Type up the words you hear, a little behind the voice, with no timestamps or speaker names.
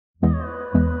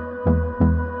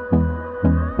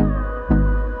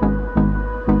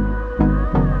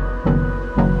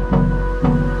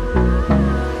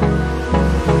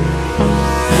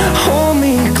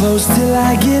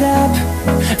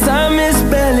Time is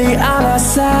barely on our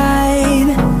side.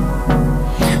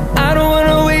 I don't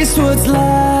wanna waste what's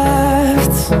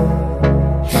left.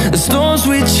 The storms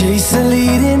we chase are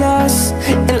leading us,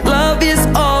 and love is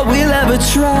all we'll ever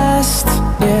trust.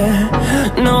 Yeah,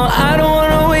 no, I don't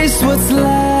wanna waste what's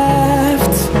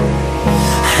left.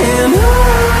 And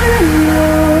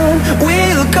on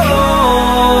we'll go,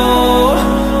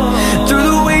 through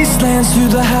the wastelands,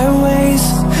 through the highways,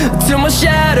 till my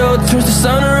shadow turns to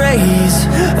sun rays.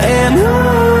 And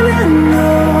on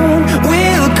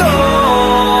we'll go,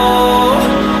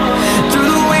 through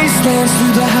the wastelands,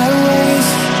 through the highways,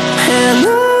 and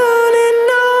on we'll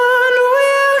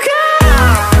go.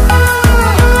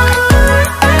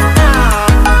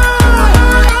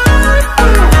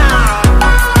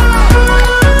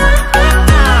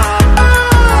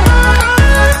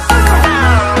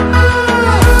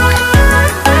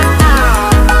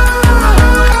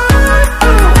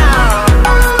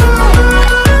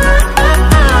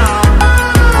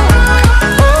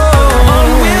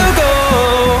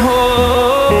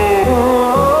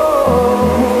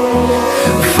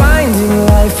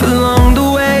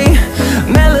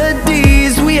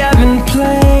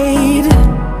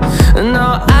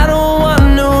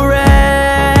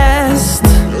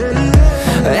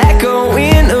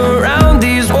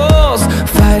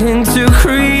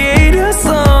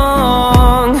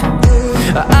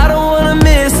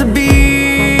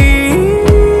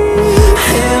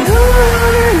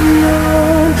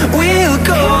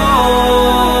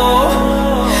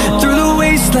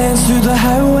 Through the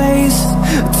highways,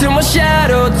 till my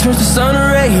shadow turns to sun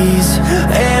rays.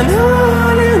 And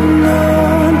on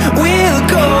we'll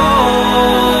go,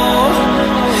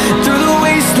 through the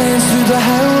wastelands, through the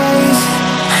highways,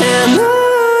 and on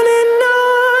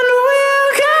we'll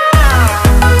go.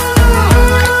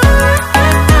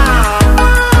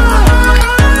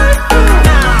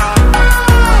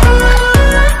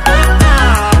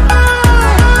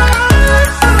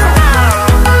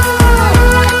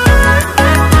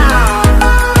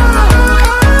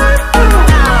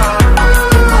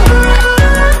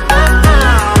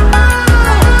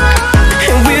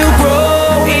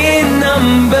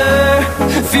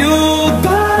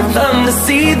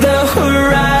 See the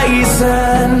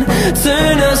horizon,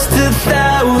 turn us to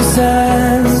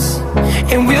thousands,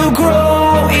 and we'll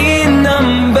grow in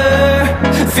number,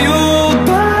 fueled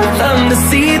by them. To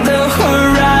see the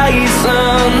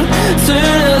horizon,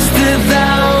 turn us to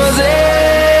thousands.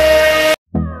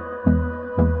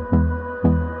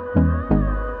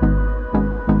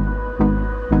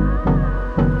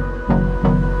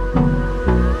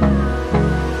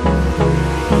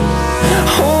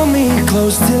 Hold me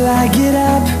close till I get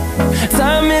up.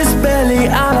 Time is barely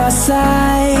on our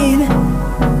side.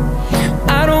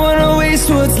 I don't wanna waste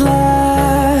what's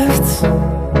left.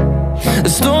 The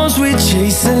storms we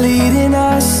chase are leading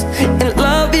us, and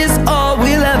love is all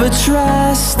we'll ever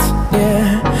trust.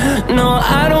 Yeah, no,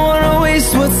 I don't wanna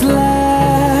waste what's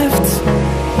left.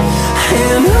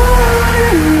 And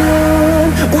on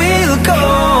we'll go,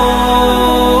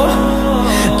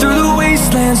 through the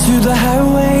wastelands, through the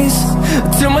highways,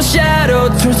 till my shadow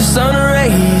turns to sun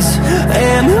rays.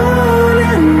 And on